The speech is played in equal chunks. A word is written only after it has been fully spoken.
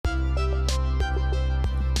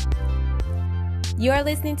You're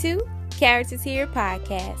listening to Characters Here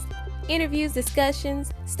podcast. Interviews,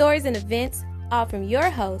 discussions, stories, and events, all from your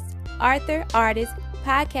host, author, artist,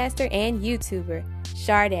 podcaster, and YouTuber,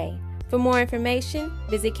 Sade. For more information,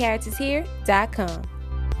 visit charactershere.com.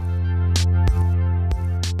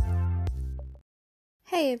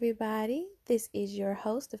 Hey everybody, this is your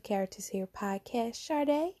host of Characters Here podcast,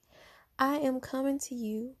 Sade. I am coming to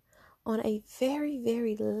you on a very,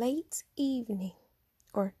 very late evening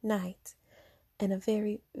or night and a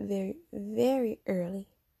very, very, very early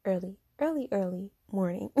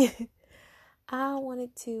morning. I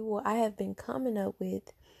have been coming up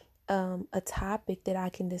with a topic that I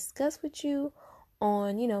can discuss with you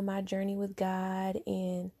on, my journey with God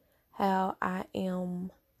and how I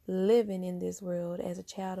am living in this world as a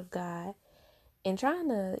child of God and trying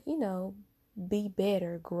to, be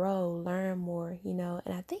better, grow, learn more, and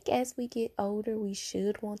I think as we get older, we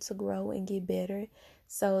should want to grow and get better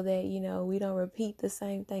so that, we don't repeat the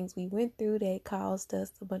same things we went through that caused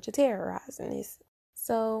us a bunch of terrorizing.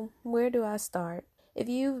 So where do I start? If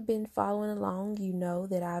you've been following along, you know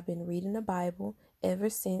that I've been reading the Bible ever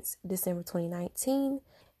since December 2019.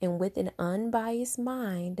 And with an unbiased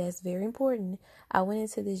mind, that's very important, I went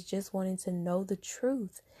into this just wanting to know the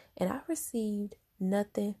truth. And I received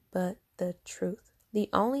nothing but the truth. The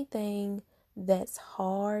only thing that's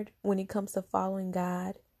hard when it comes to following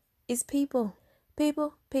God is people.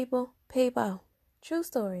 People. True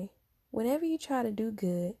story. Whenever you try to do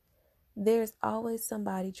good, there's always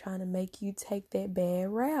somebody trying to make you take that bad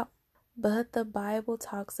route. But the Bible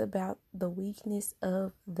talks about the weakness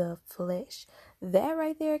of the flesh. That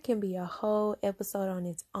right there can be a whole episode on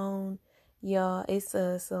its own. Y'all, it's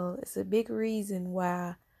a big reason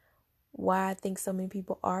why I think so many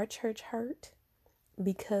people are church hurt,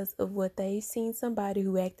 because of what they've seen somebody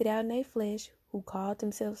who acted out in their flesh, who called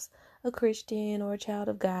themselves a Christian or a child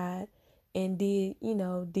of God, and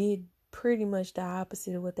did pretty much the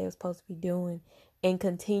opposite of what they were supposed to be doing, and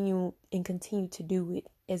continue to do it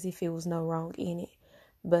as if it was no wrong in it.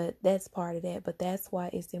 But that's part of that. But that's why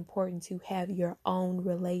it's important to have your own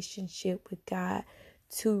relationship with God,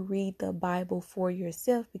 to read the Bible for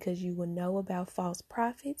yourself, because you will know about false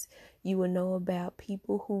prophets. You will know about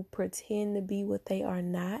people who pretend to be what they are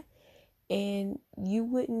not, and you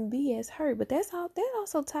wouldn't be as hurt. But that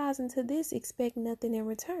also ties into this: expect nothing in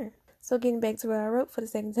return. So getting back to what I wrote for the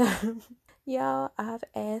second time, y'all, I've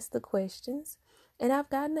asked the questions and I've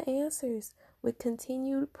gotten the answers. With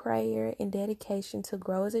continued prayer and dedication to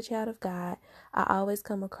grow as a child of God, I always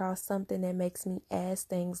come across something that makes me ask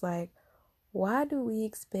things like, why do we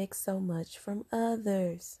expect so much from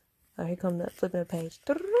others? Oh, here come the flipping the page.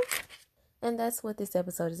 And that's what this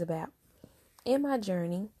episode is about. In my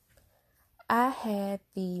journey, I had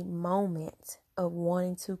the moment of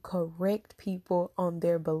wanting to correct people on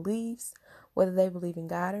their beliefs, whether they believe in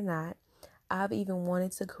God or not. I've even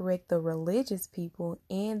wanted to correct the religious people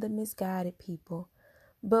and the misguided people.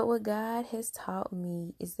 But what God has taught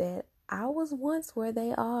me is that I was once where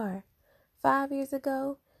they are. 5 years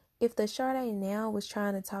ago, if the Sade now was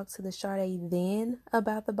trying to talk to the Sade then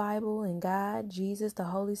about the Bible and God, Jesus, the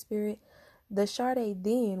Holy Spirit, the Sade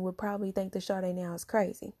then would probably think the Sade now is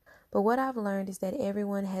crazy. But what I've learned is that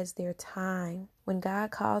everyone has their time. When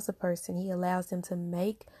God calls a person, he allows them to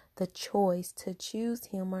make the choice to choose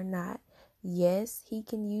him or not. Yes, he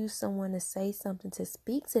can use someone to say something to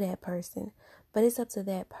speak to that person, but it's up to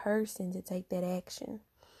that person to take that action.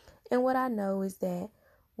 And what I know is that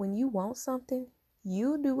when you want something,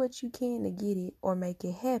 you'll do what you can to get it or make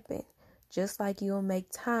it happen, just like you'll make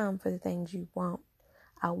time for the things you want.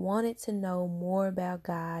 I wanted to know more about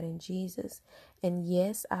God and Jesus. And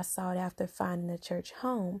yes, I sought after finding a church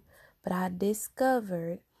home, but I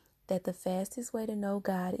discovered that the fastest way to know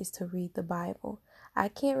God is to read the Bible. I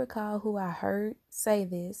can't recall who I heard say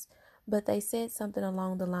this, but they said something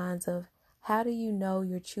along the lines of, how do you know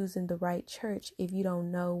you're choosing the right church if you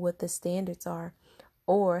don't know what the standards are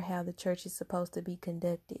or how the church is supposed to be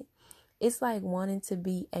conducted? It's like wanting to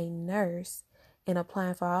be a nurse and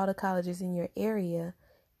applying for all the colleges in your area,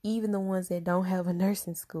 even the ones that don't have a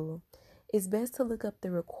nursing school. It's best to look up the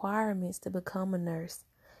requirements to become a nurse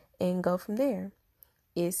and go from there.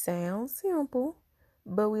 It sounds simple,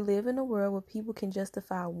 but we live in a world where people can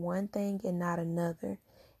justify one thing and not another.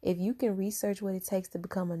 If you can research what it takes to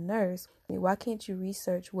become a nurse, why can't you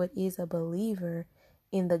research what is a believer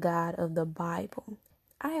in the God of the Bible?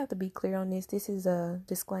 I have to be clear on this. This is a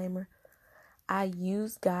disclaimer. I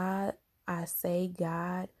use God, I say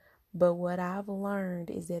God, but what I've learned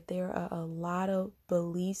is that there are a lot of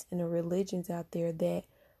beliefs and religions out there that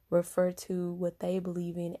refer to what they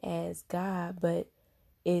believe in as God, but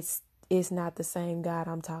it's it's not the same God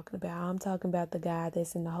I'm talking about. I'm talking about the God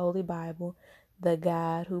that's in the Holy Bible, the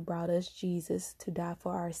God who brought us Jesus to die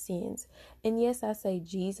for our sins. And yes, I say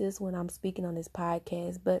Jesus when I'm speaking on this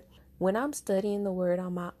podcast, but when I'm studying the word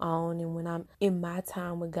on my own and when I'm in my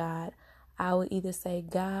time with God, I would either say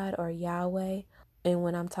God or Yahweh. And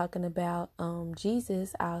when I'm talking about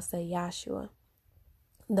Jesus, I'll say Yahshua.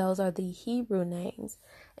 Those are the Hebrew names.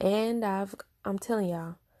 And I'm telling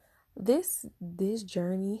y'all, this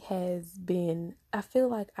journey has been, I feel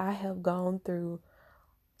like I have gone through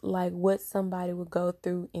like what somebody would go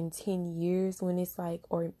through in 10 years, when it's like,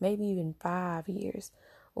 or maybe even 5 years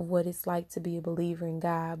of what it's like to be a believer in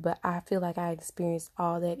God. But I feel like I experienced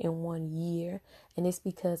all that in 1 year. And it's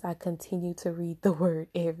because I continue to read the word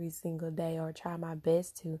every single day, or try my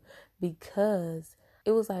best to, because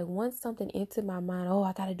it was like once something entered my mind, oh,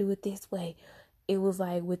 I got to do it this way. It was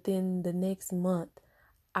like within the next month,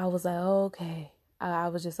 I was like, oh, okay, I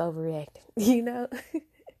was just overreacting, you know?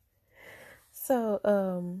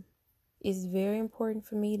 So, it's very important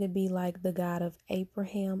for me to be like the God of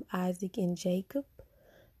Abraham, Isaac, and Jacob,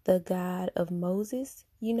 the God of Moses,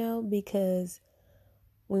 because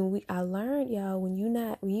I learned, y'all, when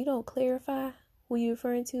you don't clarify who you're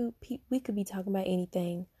referring to, we could be talking about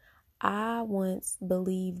anything. I once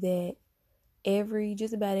believed that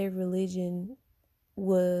just about every religion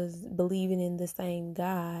was believing in the same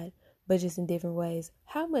God, but just in different ways.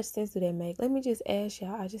 How much sense do that make? Let me just ask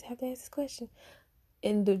y'all. I just have to ask this question.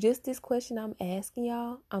 And just this question I'm asking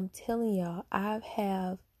y'all, I'm telling y'all, I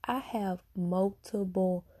have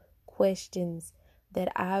multiple questions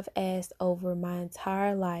that I've asked over my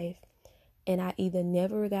entire life, and I either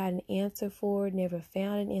never got an answer for it, never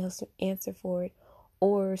found an answer for it,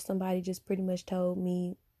 or somebody just pretty much told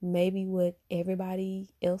me maybe what everybody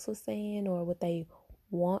else was saying, or what they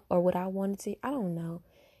want, or what I wanted to. I don't know.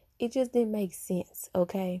 It just didn't make sense,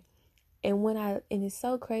 okay? And it's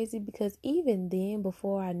so crazy because even then,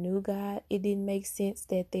 before I knew God, it didn't make sense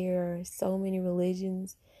that there are so many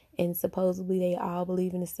religions and supposedly they all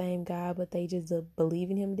believe in the same God, but they just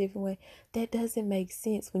believe in him a different way. That doesn't make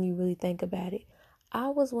sense when you really think about it. I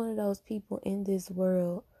was one of those people in this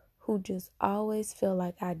world who just always felt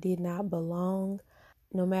like I did not belong,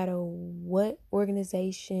 no matter what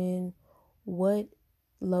organization, what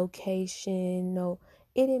location, no,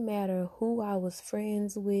 it didn't matter who I was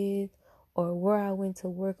friends with, or where I went to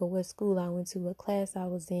work, or what school I went to, what class I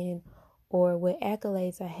was in, or what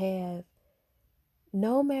accolades I have.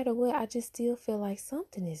 No matter what, I just still feel like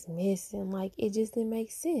something is missing. Like it just didn't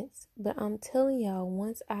make sense. But I'm telling y'all,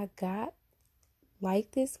 once I got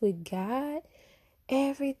like this with God,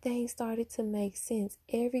 everything started to make sense.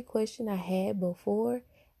 Every question I had before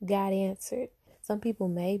got answered. Some people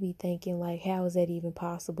may be thinking like, how is that even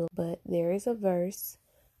possible? But there is a verse,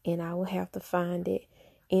 and I will have to find it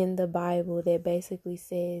in the Bible, that basically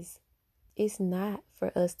says it's not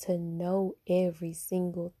for us to know every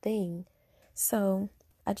single thing. So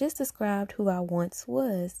I just described who I once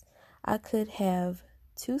was. I could have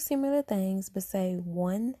two similar things, but say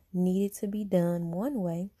one needed to be done one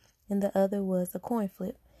way and the other was a coin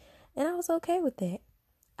flip. And I was okay with that.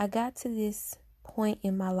 I got to this point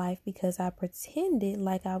in my life because I pretended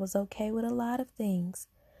like I was okay with a lot of things,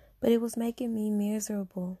 but it was making me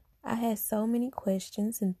miserable. I had so many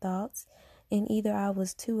questions and thoughts, and either I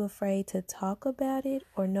was too afraid to talk about it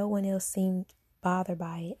or no one else seemed bothered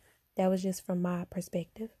by it. That was just from my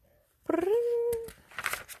perspective.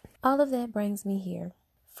 All of that brings me here.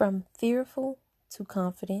 From fearful to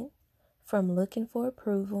confident, from looking for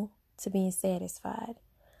approval to being satisfied.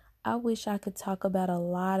 I wish I could talk about a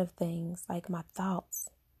lot of things, like my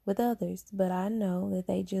thoughts, with others, but I know that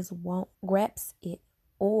they just won't grasp it,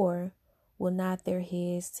 or will nod their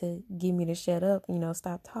heads to get me to shut up,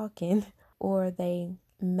 stop talking, or they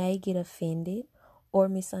may get offended or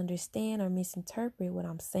misunderstand or misinterpret what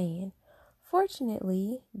I'm saying.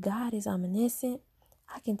 Fortunately, God is omniscient.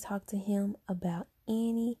 I can talk to him about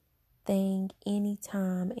anything,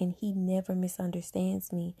 anytime, and he never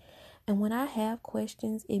misunderstands me. And when I have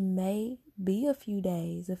questions, it may be a few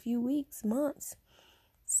days, a few weeks, months.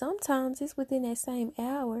 Sometimes it's within that same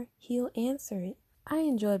hour, he'll answer it. I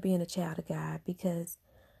enjoy being a child of God because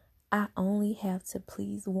I only have to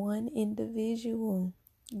please one individual,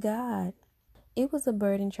 God. It was a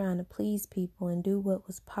burden trying to please people and do what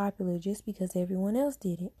was popular just because everyone else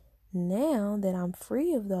did it. Now that I'm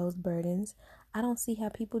free of those burdens, I don't see how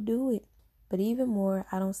people do it. But even more,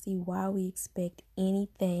 I don't see why we expect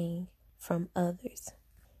anything from others.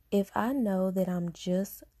 If I know that I'm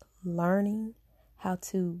just learning how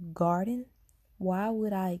to garden, why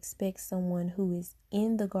would I expect someone who is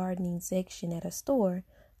in the gardening section at a store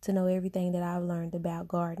to know everything that I've learned about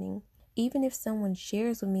gardening? Even if someone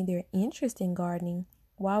shares with me their interest in gardening,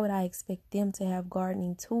 why would I expect them to have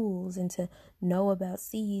gardening tools and to know about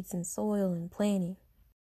seeds and soil and planting?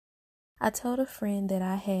 I told a friend that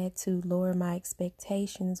I had to lower my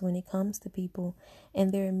expectations when it comes to people,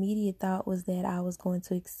 and their immediate thought was that I was going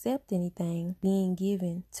to accept anything being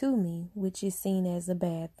given to me, which is seen as a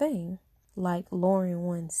bad thing, like lowering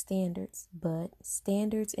one's standards. But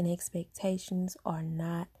standards and expectations are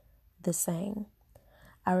not the same.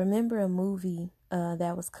 I remember a movie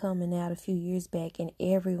that was coming out a few years back, and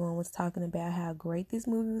everyone was talking about how great this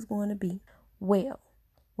movie was going to be. Well,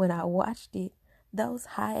 when I watched it, those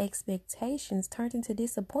high expectations turned into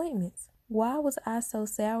disappointments. Why was I so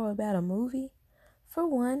sour about a movie? For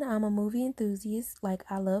one, I'm a movie enthusiast, like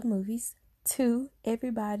I love movies. Two,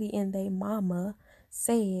 everybody and their mama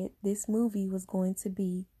said this movie was going to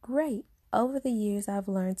be great. Over the years, I've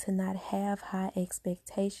learned to not have high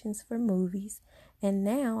expectations for movies, and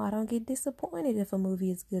now I don't get disappointed if a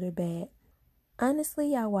movie is good or bad.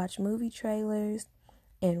 Honestly, I watch movie trailers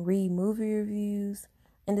and read movie reviews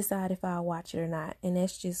and decide if I'll watch it or not, and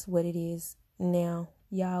that's just what it is now.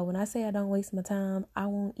 Y'all, when I say I don't waste my time, I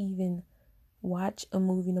won't even watch a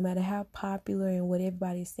movie no matter how popular and what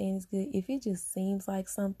everybody's saying is good. If it just seems like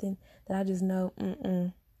something that I just know,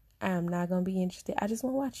 I am not going to be interested. I just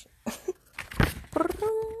won't watch it.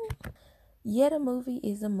 Yet a movie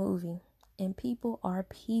is a movie, and people are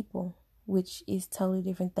people, which is totally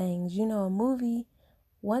different things. You know, a movie,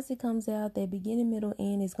 once it comes out, that beginning, middle,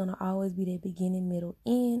 end is going to always be that beginning, middle,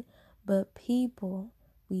 end. But people,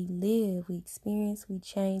 we live, we experience, we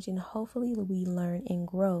change, and hopefully we learn and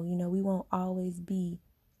grow. You know, we won't always be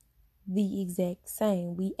the exact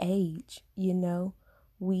same. We age, you know.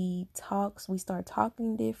 We start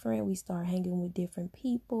talking different. We start hanging with different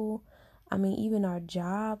people. I mean, even our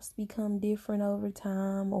jobs become different over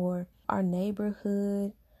time, or our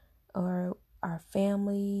neighborhood, or our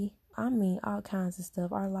family. I mean, all kinds of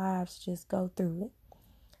stuff. Our lives just go through it.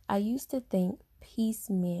 I used to think peace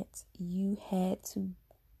meant you had to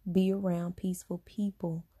be around peaceful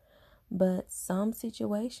people, but some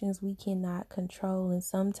situations we cannot control, and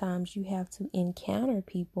sometimes you have to encounter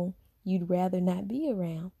people you'd rather not be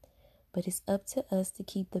around. But it's up to us to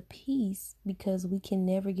keep the peace, because we can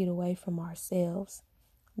never get away from ourselves.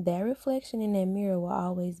 That reflection in that mirror will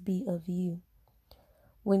always be of you.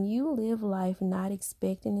 When you live life not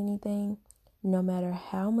expecting anything, no matter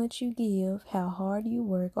how much you give, how hard you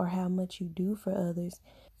work, or how much you do for others,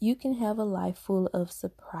 you can have a life full of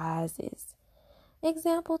surprises.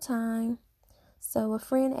 Example time. So a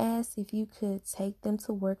friend asked if you could take them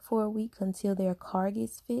to work for a week until their car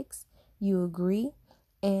gets fixed. You agree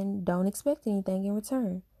and don't expect anything in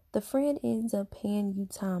return. The friend ends up paying you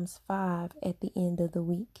 ×5 at the end of the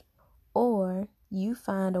week. Or you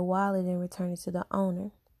find a wallet and return it to the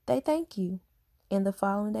owner. They thank you, and the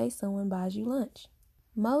following day someone buys you lunch.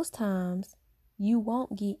 Most times, you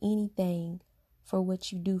won't get anything for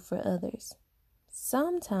what you do for others.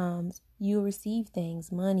 Sometimes you'll receive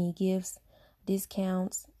things, money, gifts,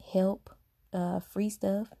 discounts, help, free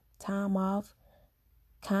stuff, time off,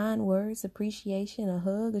 kind words, appreciation, a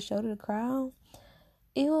hug, a shoulder to cry on.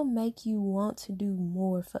 It will make you want to do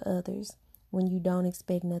more for others when you don't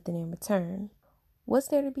expect nothing in return. What's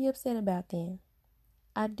there to be upset about then?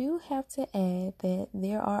 I do have to add that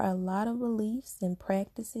there are a lot of beliefs and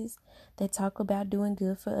practices that talk about doing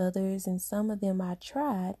good for others, and some of them I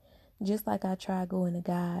tried, just like I tried going to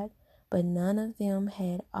God, but none of them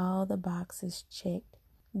had all the boxes checked.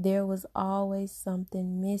 There was always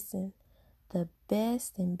something missing. The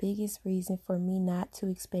best and biggest reason for me not to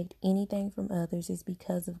expect anything from others is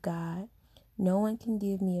because of God. No one can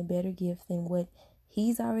give me a better gift than what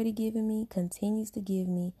He's already given me, continues to give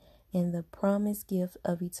me, and the promised gift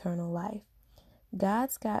of eternal life.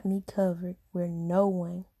 God's got me covered where no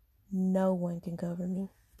one can cover me.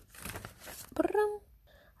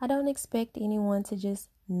 I don't expect anyone to just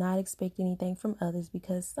not expect anything from others,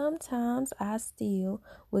 because sometimes I still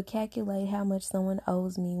would calculate how much someone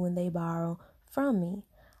owes me when they borrow from me.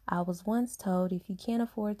 I was once told, if you can't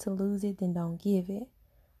afford to lose it, then don't give it.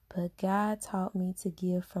 But God taught me to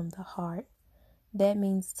give from the heart. That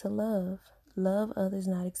means to love. Love others,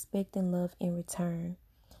 not expecting love in return.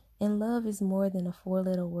 And love is more than a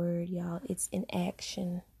 4-letter word, y'all. It's an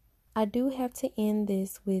action. I do have to end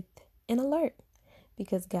this with an alert,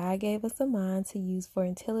 because God gave us a mind to use for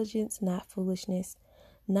intelligence, not foolishness.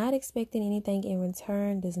 Not expecting anything in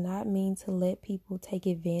return does not mean to let people take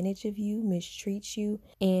advantage of you, mistreat you,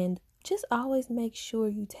 and just always make sure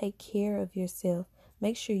you take care of yourself.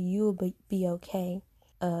 Make sure you'll be okay.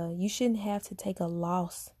 You shouldn't have to take a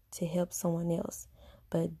loss to help someone else,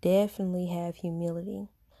 but definitely have humility.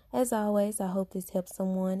 As always, I hope this helps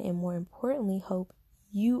someone, and more importantly, hope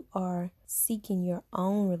you are seeking your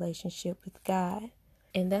own relationship with God.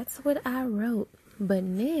 And that's what I wrote. But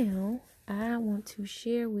now I want to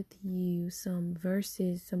share with you some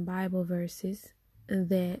verses, some Bible verses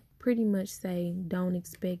that pretty much say don't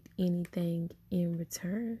expect anything in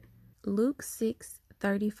return. Luke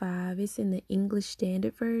 6:35. It's in the English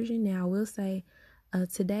Standard Version. Now I will say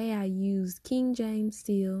today I used King James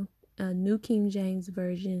still, New King James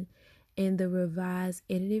Version, and the Revised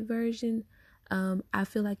Edited Version. I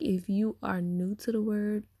feel like if you are new to the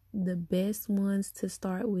word, the best ones to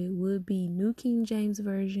start with would be New King James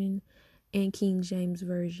Version and King James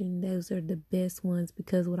Version. Those are the best ones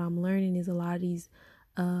because what I'm learning is a lot of these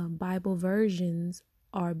Bible versions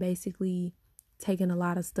are basically taking a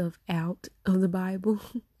lot of stuff out of the Bible.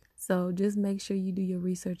 So just make sure you do your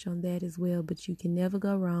research on that as well. But you can never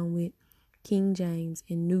go wrong with King James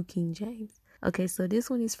and New King James. Okay, so this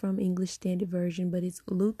one is from English Standard Version, but it's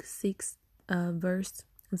Luke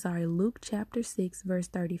chapter 6, verse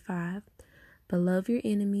 35. But love your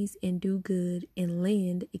enemies and do good and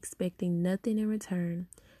lend, expecting nothing in return,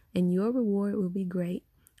 and your reward will be great,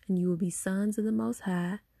 and you will be sons of the Most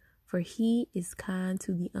High, for he is kind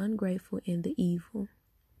to the ungrateful and the evil.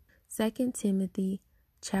 2 Timothy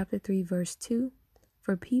chapter 3, verse 2.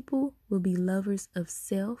 For people will be lovers of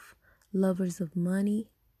self, lovers of money,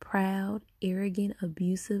 proud, arrogant,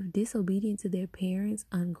 abusive, disobedient to their parents,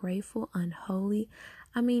 ungrateful, unholy.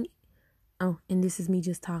 And this is me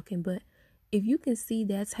just talking, but if you can see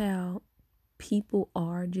that's how people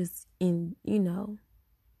are just in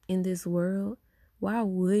this world, why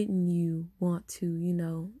wouldn't you want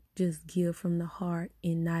to, just give from the heart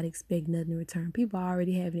and not expect nothing in return? People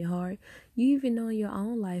already have it hard. You even know in your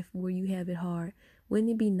own life where you have it hard.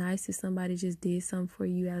 Wouldn't it be nice if somebody just did something for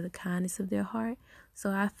you out of the kindness of their heart?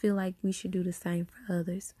 So I feel like we should do the same for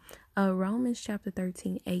others. Romans chapter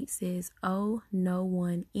 13:8 says, "Owe no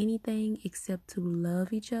one anything except to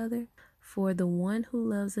love each other. For the one who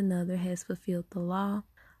loves another has fulfilled the law."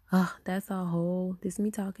 That's a whole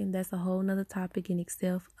nother topic in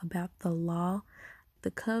itself about the law.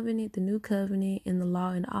 The covenant, the new covenant, and the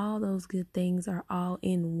law, and all those good things are all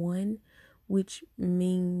in one, which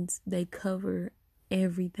means they cover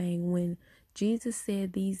everything. When Jesus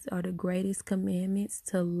said these are the greatest commandments,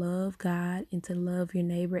 to love God and to love your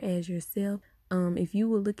neighbor as yourself. If you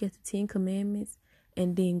will look at the 10 commandments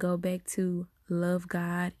and then go back to love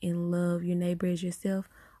God and love your neighbor as yourself,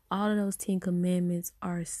 all of those 10 commandments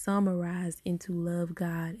are summarized into love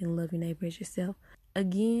God and love your neighbor as yourself.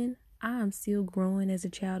 Again, I am still growing as a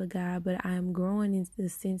child of God, but I am growing in the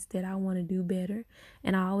sense that I want to do better.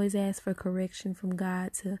 And I always ask for correction from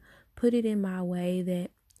God to put it in my way that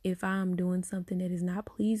if I'm doing something that is not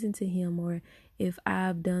pleasing to him, or if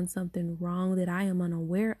I've done something wrong that I am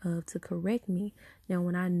unaware of, to correct me. Now,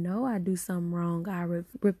 when I know I do something wrong, I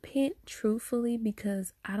repent truthfully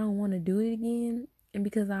because I don't want to do it again. And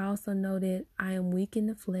because I also know that I am weak in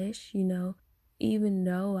the flesh, even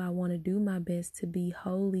though I want to do my best to be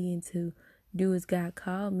holy and to do as God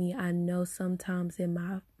called me, I know sometimes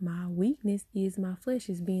that my weakness is my flesh,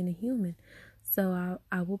 is being a human. So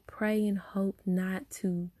I will pray and hope not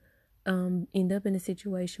to end up in a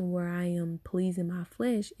situation where I am pleasing my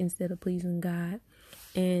flesh instead of pleasing God,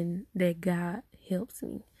 and that God helps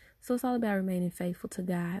me. So it's all about remaining faithful to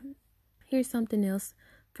God. Here's something else.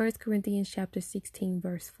 1 Corinthians chapter 16,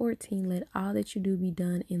 verse 14. Let all that you do be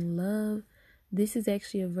done in love. This is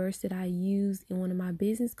actually a verse that I used in one of my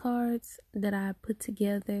business cards that I put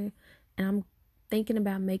together. And I'm thinking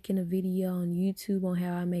about making a video on YouTube on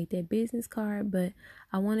how I made that business card. But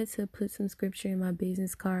I wanted to put some scripture in my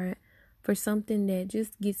business card for something that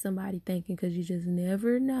just gets somebody thinking, because you just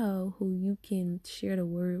never know who you can share the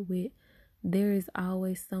word with. There is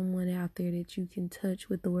always someone out there that you can touch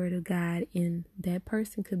with the word of God, and that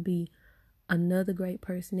person could be another great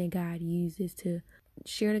person that God uses to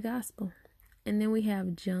share the gospel. And then we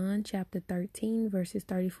have John chapter 13, verses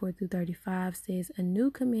 34 through 35 says, "A new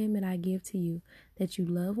commandment I give to you, that you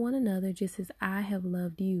love one another just as I have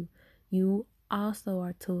loved you. You also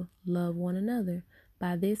are to love one another.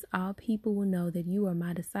 By this all people will know that you are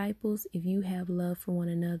my disciples, if you have love for one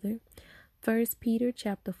another." 1 Peter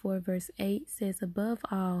chapter 4, verse 8 says, "Above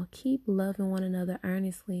all, keep loving one another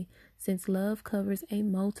earnestly, since love covers a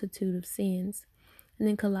multitude of sins." And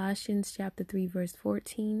then Colossians chapter 3, verse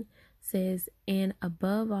 14 says, "And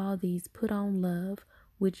above all these, put on love,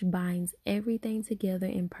 which binds everything together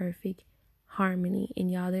in perfect harmony."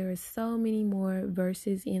 And y'all, there are so many more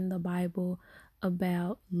verses in the Bible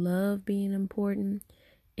about love being important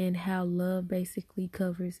and how love basically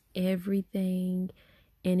covers everything.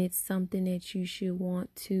 and it's something that you should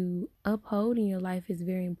want to uphold in your life. Is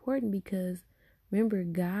very important because remember,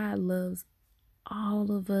 God loves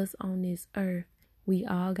all of us on this earth. We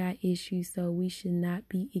all got issues, so we should not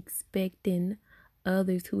be expecting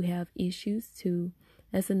others who have issues too.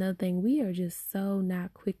 That's another thing. We are just so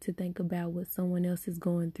not quick to think about what someone else is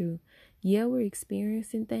going through. Yeah, we're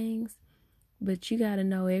experiencing things, but you got to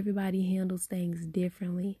know everybody handles things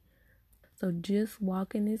differently. So just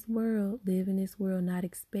walk in this world, live in this world, not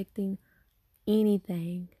expecting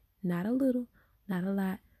anything. Not a little, not a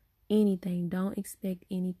lot, anything. Don't expect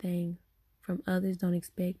anything from others. Don't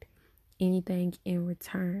expect anything in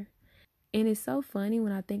return. And it's so funny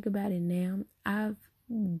when I think about it now. I've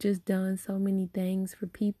just done so many things for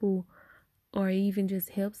people, or even just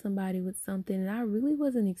help somebody with something, and I really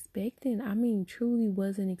wasn't expecting, truly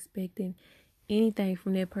wasn't expecting anything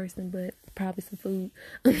from that person, but probably some food.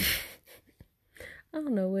 I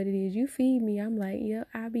don't know what it is. You feed me, I'm like, yep,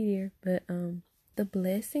 I'll be there. But the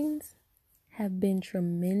blessings have been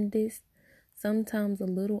tremendous. Sometimes a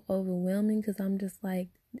little overwhelming because I'm just like,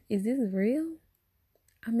 is this real?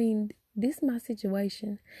 This is my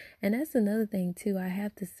situation. And that's another thing too. I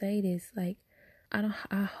have to say this, like,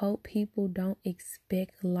 I hope people don't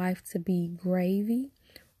expect life to be gravy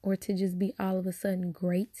or to just be all of a sudden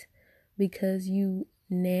great because you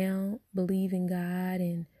now believe in God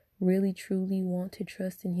and really truly want to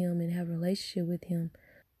trust in Him and have a relationship with Him.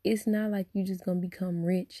 It's not like you just gonna become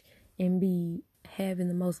rich and be having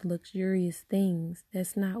the most luxurious things.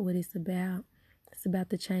 That's not what it's about. It's about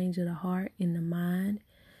the change of the heart and the mind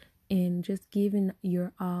and just giving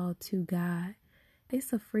your all to God.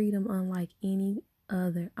 It's a freedom unlike any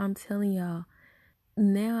other. I'm telling y'all,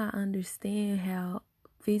 now I understand how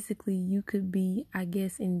physically you could be, I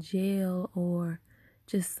guess, in jail or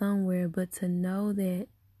just somewhere, but to know that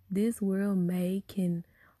this world can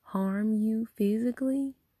harm you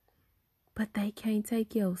physically, but they can't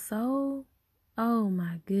take your soul. Oh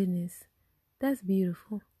my goodness. That's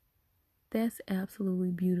beautiful. That's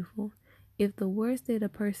absolutely beautiful. If the worst that a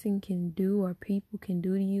person can do or people can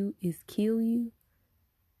do to you is kill you,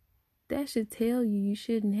 that should tell you you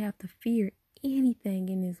shouldn't have to fear anything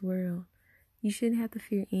in this world. You shouldn't have to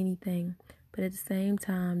fear anything. But at the same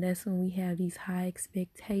time, that's when we have these high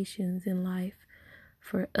expectations in life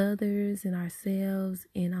for others and ourselves.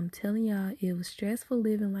 And I'm telling y'all, it was stressful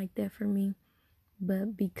living like that for me.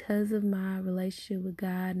 But because of my relationship with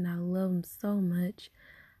God and I love Him so much,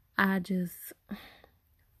 I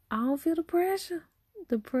don't feel the pressure.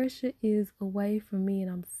 The pressure is away from me,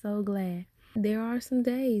 and I'm so glad. There are some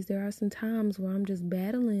times where I'm just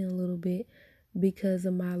battling a little bit because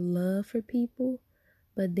of my love for people.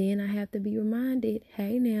 But then I have to be reminded,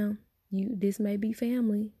 hey now, this may be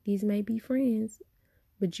family, these may be friends,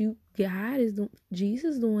 but Jesus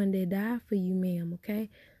is the one that died for you, ma'am, okay?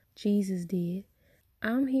 Jesus did.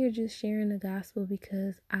 I'm here just sharing the gospel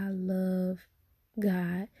because I love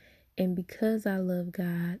God. And because I love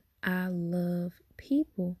God, I love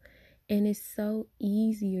people. And it's so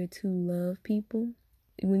easier to love people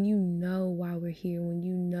when you know why we're here, when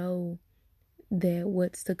you know that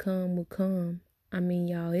what's to come will come.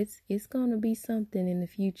 Y'all, it's going to be something in the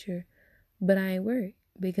future, but I ain't worried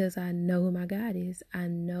because I know who my God is. I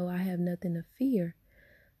know I have nothing to fear.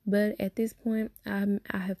 But at this point, I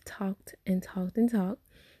have talked and talked and talked.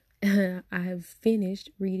 I have finished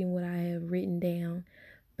reading what I have written down,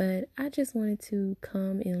 but I just wanted to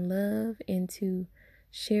come in love and to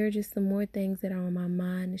share just some more things that are on my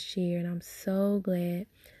mind to share. And I'm so glad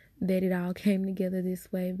that it all came together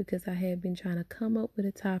this way because I had been trying to come up with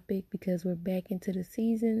a topic because we're back into the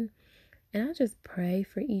season. And I just pray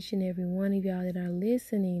for each and every one of y'all that are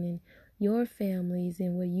listening and your families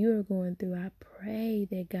and what you are going through. I pray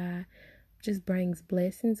that God just brings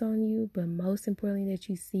blessings on you, but most importantly, that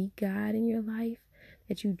you seek God in your life,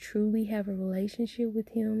 that you truly have a relationship with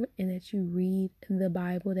Him, and that you read the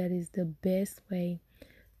Bible. That is the best way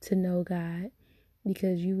to know God,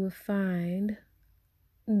 because you will find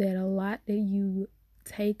that a lot that you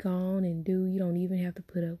take on and do, you don't even have to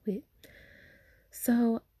put up with.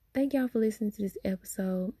 So thank y'all for listening to this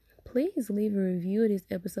episode. Please leave a review of this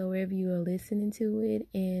episode wherever you are listening to it,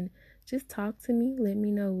 and just talk to me. Let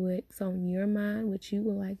me know what's on your mind, what you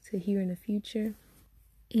would like to hear in the future.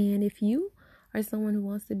 And if you are someone who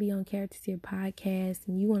wants to be on Character Seer Podcast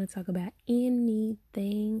and you want to talk about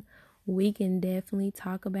anything, we can definitely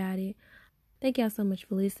talk about it. Thank y'all so much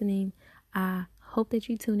for listening. I hope that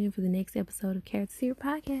you tune in for the next episode of Character Seer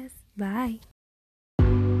Podcast. Bye.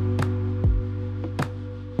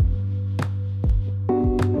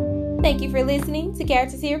 Thank you for listening to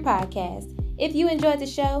Character Seer Podcast. If you enjoyed the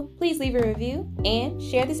show, please leave a review and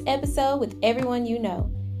share this episode with everyone you know.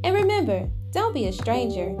 And remember, don't be a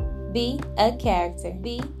stranger. Be a character.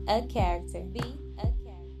 Be a character. Be